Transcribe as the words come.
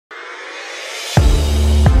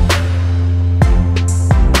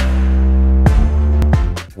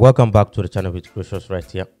Welcome back to the channel with Gracious right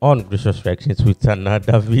here on Gracious Reactions with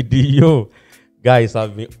another video. Guys,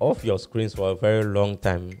 I've been off your screens for a very long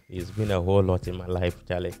time. It's been a whole lot in my life,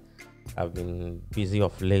 Charlie. I've been busy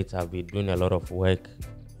of late. I've been doing a lot of work,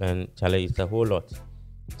 and Charlie, it's a whole lot.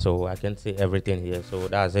 So I can say everything here. So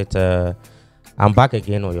that's it. I'm back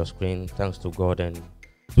again on your screen, thanks to God. And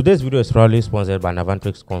today's video is proudly sponsored by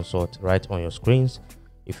Navantrix Consult right on your screens.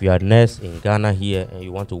 If you are a nurse in Ghana here and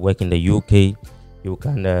you want to work in the UK, you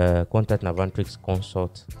can contact Navantrix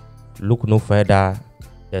Consult. Look no further.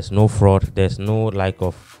 There's no fraud. There's no like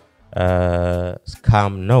of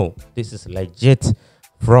scam. No, this is legit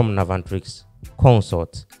from Navantrix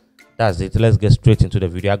Consult. That's it. Let's get straight into the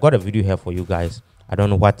video. I got a video here for you guys. I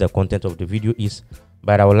don't know what the content of the video is,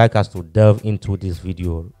 but I would like us to delve into this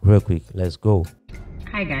video real quick. Let's go.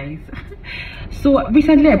 Hi guys. So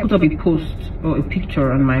recently I put up a post or a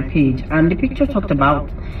picture on my page, and the picture talked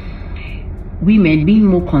about women being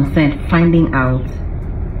more concerned finding out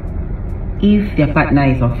if their partner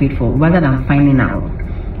is unfaithful rather than finding out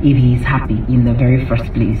if he is happy in the very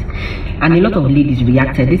first place. And a lot of ladies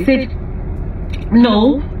reacted. They said,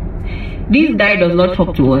 no, this guy does not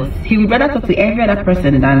talk to us. He would rather talk to every other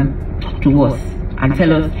person than talk to us and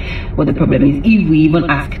tell us what the problem is. If we even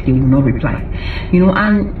ask, they will not reply. You know,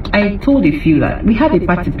 and I told a few that we have a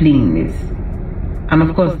part to play in this. And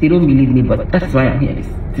of course they don't believe me, but that's why I'm here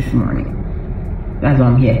this morning. That's why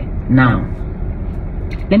I'm here now.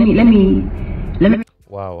 Let me.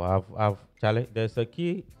 Wow, I've Charlie, there's a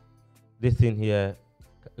key this thing here.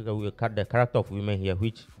 We'll cut the character of women here,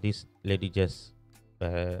 which this lady just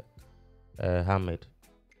hammered.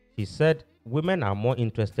 She said women are more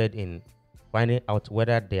interested in finding out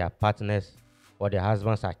whether their partners or their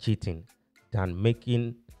husbands are cheating than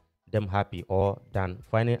making them happy, or than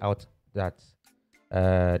finding out that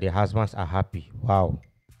their husbands are happy. Wow.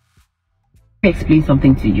 Explain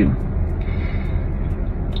something to you.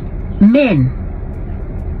 Men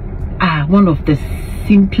are one of the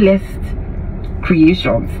simplest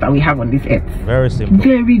creations that we have on this earth. Very simple.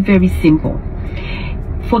 Very, very simple.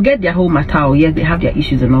 Forget their whole matter. Yes, they have their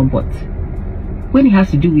issues and all, but when it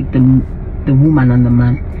has to do with the woman and the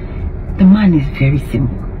man is very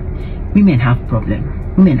simple. Women have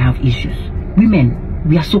problems. Women have issues. Women,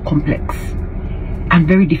 we are so complex and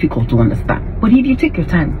very difficult to understand. But if you take your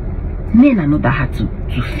time, men are not that hard to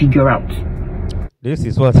figure out. This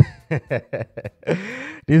is what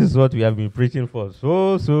this is what we have been preaching for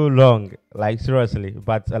so long, like seriously.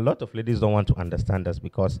 But a lot of ladies don't want to understand us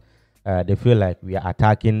because they feel like we are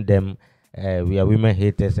attacking them. We are women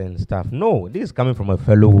haters and stuff. No, this is coming from a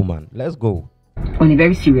fellow woman. Let's go. On a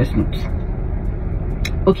very serious note,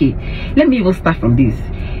 okay, let me even start from this.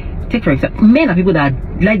 Take for example, men are people that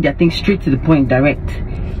like their things straight to the point, direct.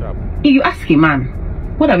 Sharp. If you ask a man,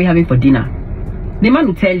 what are we having for dinner? The man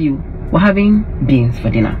will tell you, we're having beans for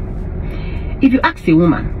dinner. If you ask a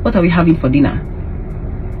woman, what are we having for dinner?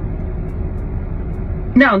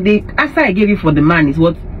 Now, the answer I gave you for the man is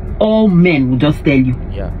what all men will just tell you.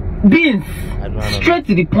 Yeah. Beans. Straight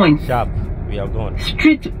to the point. Sharp. We are gone.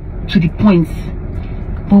 Straight to the point.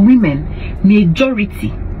 But women,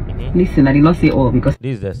 majority. Listen, I did not say all because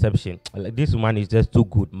this is the exception. Like, this woman is just too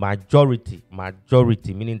good. Majority,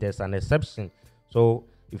 meaning there's an exception. So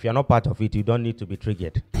if you're not part of it, you don't need to be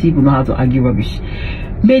triggered. People know how to argue rubbish.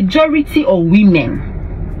 Majority of women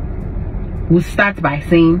will start by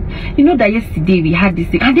saying, you know that yesterday we had this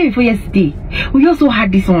thing, and day before yesterday we also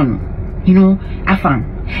had this one, you know, afam.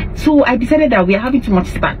 So I decided that we are having too much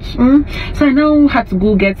starch. So I now had to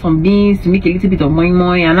go get some beans to make a little bit of moi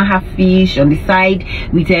moi, and I have fish on the side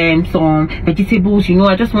with some vegetables. You know,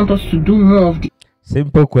 I just want us to do more of the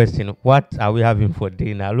simple question. What are we having for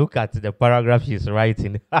dinner? Look at the paragraph she's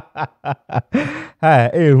writing. Papa.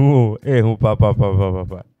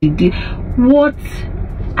 What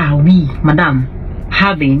are we, madam,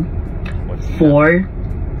 having for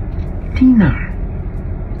dinner?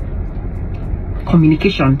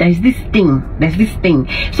 Communication. There's this thing.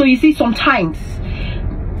 So you see, sometimes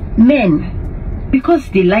men, because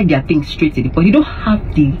they like their things straight to the point, they don't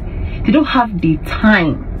have the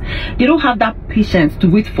time. They don't have that patience to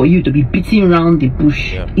wait for you to be beating around the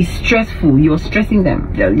bush. Yeah. It's stressful. You're stressing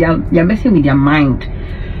them. You're messing with their mind.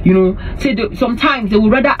 You know, so sometimes they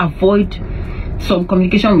would rather avoid some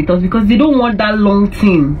communication with us because they don't want that long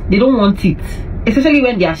thing. They don't want it. Especially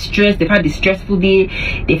when they are stressed, they've had a stressful day,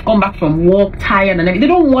 they've come back from work tired and everything. They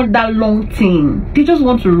don't want that long thing. They just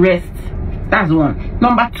want to rest. That's one.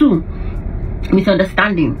 Number two,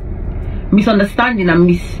 misunderstanding and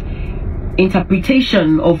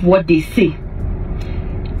misinterpretation of what they say.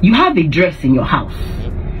 You have a dress in your house.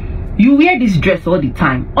 You wear this dress all the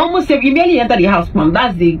time. Almost if you barely enter the house, mom,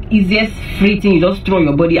 that's the easiest free thing. You just throw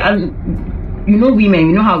your body. And you know women,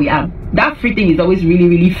 you know how we are. That free thing is always really,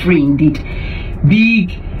 really free indeed. Big,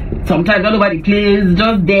 sometimes all over the place,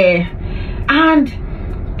 just there. And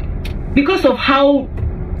because of how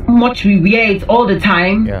much we wear it all the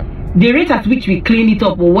time, the rate at which we clean it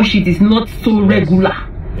up or wash it is not so regular.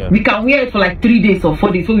 We can wear it for like 3 days or 4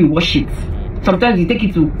 days before we wash it. Sometimes you take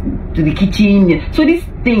it to the kitchen. So this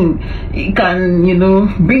thing, it can, you know,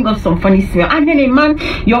 bring up some funny smell. And then a man,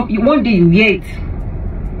 one day you wear it,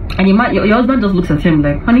 and your husband just looks at him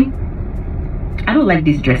like, honey, I don't like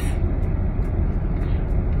this dress.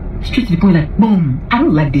 Straight to the point, like, boom, I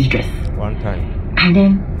don't like this dress. One time. And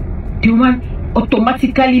then the woman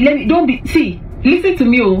automatically, listen to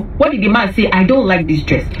me. Oh, what did the man say? I don't like this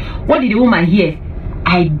dress. What did the woman hear?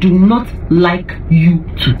 I do not like you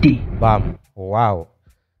today. Bam. Wow.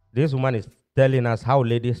 This woman is telling us how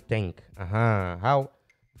ladies think. How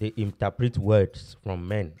they interpret words from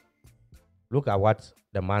men. Look at what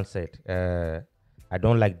the man said. I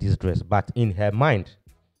don't like this dress. But in her mind,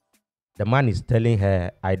 the man is telling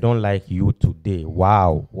her, I don't like you today.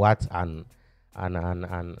 Wow. What an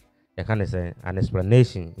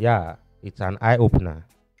explanation. Yeah, it's an eye-opener.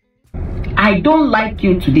 I don't like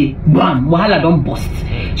you today. Bam, wahala don't bust.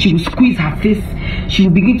 She will squeeze her face. She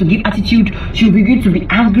will begin to give attitude. She will begin to be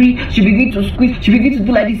angry. She will begin to squeeze. She will begin to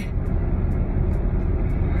do like this.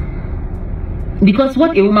 Because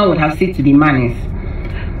what a woman would have said to the man is,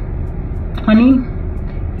 honey,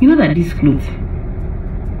 you know that this clothes,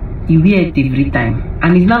 you wear it every time,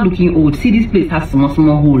 and it's now looking old. See, this place has small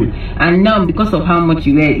hole, and now because of how much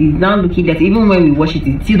you wear, it's now looking that even when we wash it,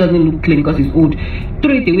 it still doesn't look clean because it's old.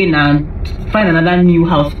 Throw it away now and find another new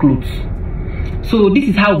house clothes. So this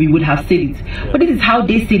is how we would have said it, but this is how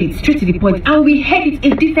they said it, straight to the point, and we heard it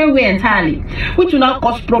a different way entirely, which will now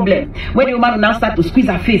cause problem when the woman will now start to squeeze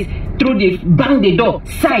her face, bang the door,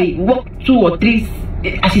 sigh, walk 2 or 3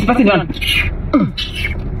 as she's passing down.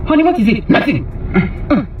 Honey, what is it? Nothing.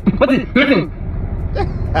 What is it? Nothing.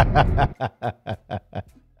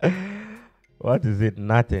 What is it?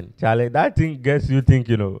 Nothing. Charlie, that thing gets you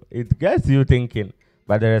thinking, you know. It gets you thinking,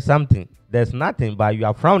 but there is something. There's nothing, but you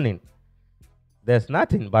are frowning. There's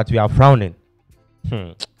nothing, but you are frowning.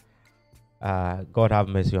 God have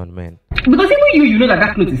mercy on men. Because even you know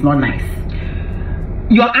that clothes is not nice.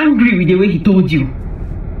 You're angry with the way he told you.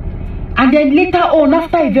 And then later on,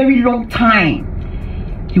 after a very long time,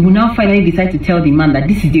 you will now finally decide to tell the man that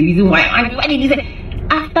this is the reason why. And why did he say?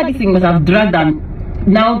 After this thing must have dragged and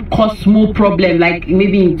now caused more problem, like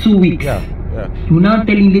maybe in 2 weeks. You will now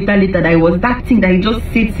tell him later that it was that thing that he just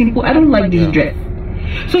said simple, I don't like this dress.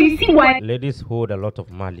 So you see why ladies hold a lot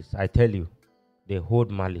of malice. I tell you, they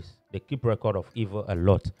hold malice. They keep record of evil a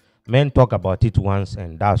lot. Men talk about it once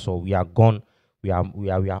and that's all. We are gone. We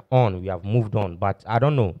are on. We have moved on. But I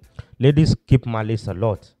don't know. Ladies keep malice a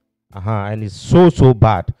lot. And it's so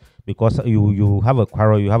bad because you have a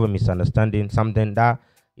quarrel, you have a misunderstanding, something that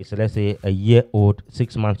is, let's say, a year old,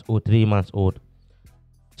 6 months old, 3 months old.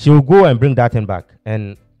 She will go and bring that thing back.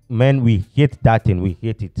 And men, we hate that thing. We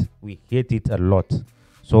hate it. We hate it a lot.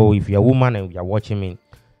 So if you're a woman and you're watching me,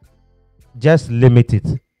 just limit it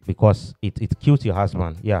because it kills your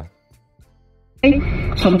husband. Yeah.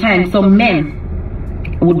 Sometimes some men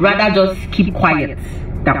would rather just keep quiet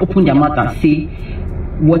than open their mouth and say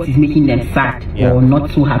what is making them sad or not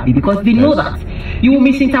so happy, because they know that you will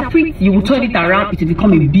misinterpret, you will turn it around, it will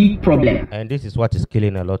become a big problem. And this is what is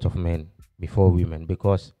killing a lot of men before women,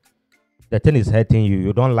 because the thing is hurting you.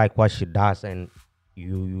 You don't like what she does, and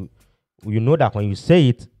you know that when you say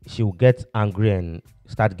it, she will get angry and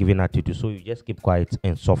start giving attitude. So you just keep quiet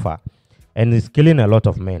and suffer, and it's killing a lot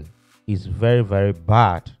of men. It's very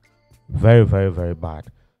bad, very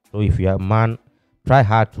bad. So if you're a man, try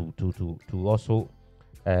hard to also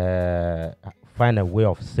find a way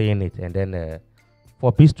of saying it, and then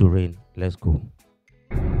for peace to reign. Let's go.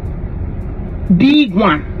 Big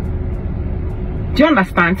one. Do you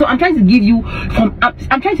understand? So I'm trying to give you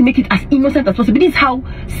I'm trying to make it as innocent as possible. This is how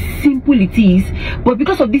simple it is, but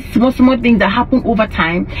because of these small things that happen over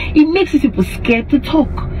time, it makes people scared to talk.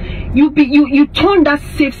 You turn that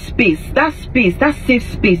safe space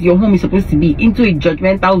your home is supposed to be into a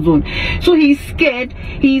judgmental zone. So he's scared,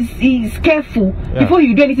 he's careful. Before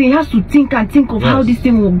you do anything, he has to think of how this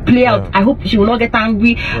thing will play out. I hope she will not get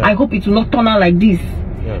angry. I hope it will not turn out like this.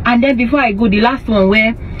 And then before I go, the last one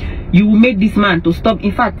where you will make this man to stop.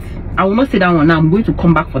 In fact, I will not say that one now. I'm going to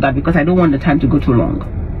come back for that because I don't want the time to go too long.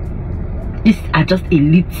 These are just a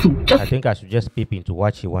little. I think I should just peep into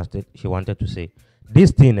what she wanted to say.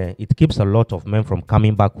 This thing, it keeps a lot of men from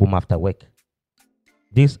coming back home after work.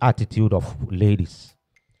 this attitude of ladies,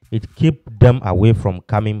 it keep them away from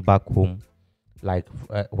coming back home, like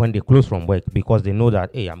when they close from work, because they know that,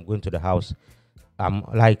 hey, I'm going to the house.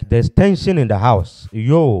 Like there's tension in the house.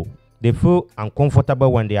 They feel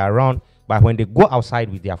uncomfortable when they are around, but when they go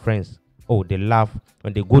outside with their friends, oh, they laugh.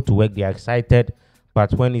 When they go to work, they are excited.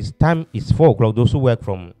 But when it's time, it's 4 o'clock. Those who work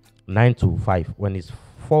from 9 to 5, when it's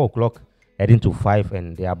 4 o'clock heading to 5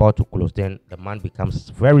 and they're about to close, then the man becomes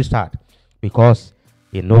very sad, because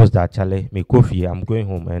he knows that, Charlie, me coffee, I'm going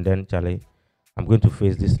home, and then, Charlie, I'm going to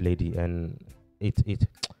face this lady, and it's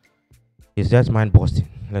just mind busting.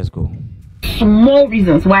 Let's go. Small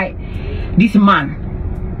reasons why this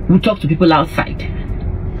man will talk to people outside.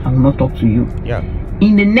 I will not talk to you. Yeah.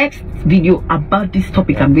 In the next video about this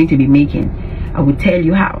topic I'm going to be making, I will tell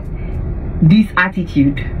you how this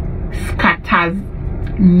attitude scatters,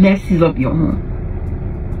 messes up your home.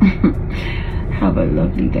 Have a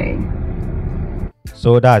lovely day.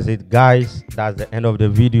 So that's it, guys. That's the end of the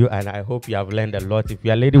video, and I hope you have learned a lot. If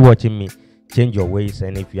you're a lady watching me, change your ways,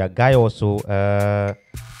 and if you're a guy also,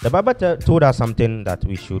 the Bible told us something that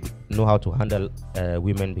we should know how to handle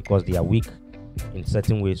women, because they are weak in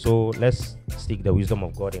certain ways. So let's seek the wisdom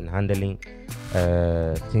of God in handling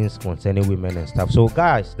things concerning women and stuff. So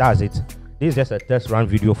guys, that's it. This is just a test run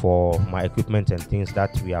video for my equipment and things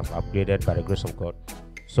that we have upgraded by the grace of God.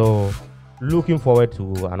 So looking forward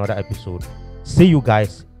to another episode. See you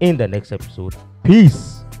guys in the next episode.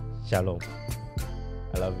 Peace. Shalom.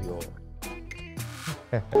 I love you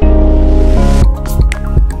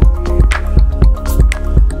all.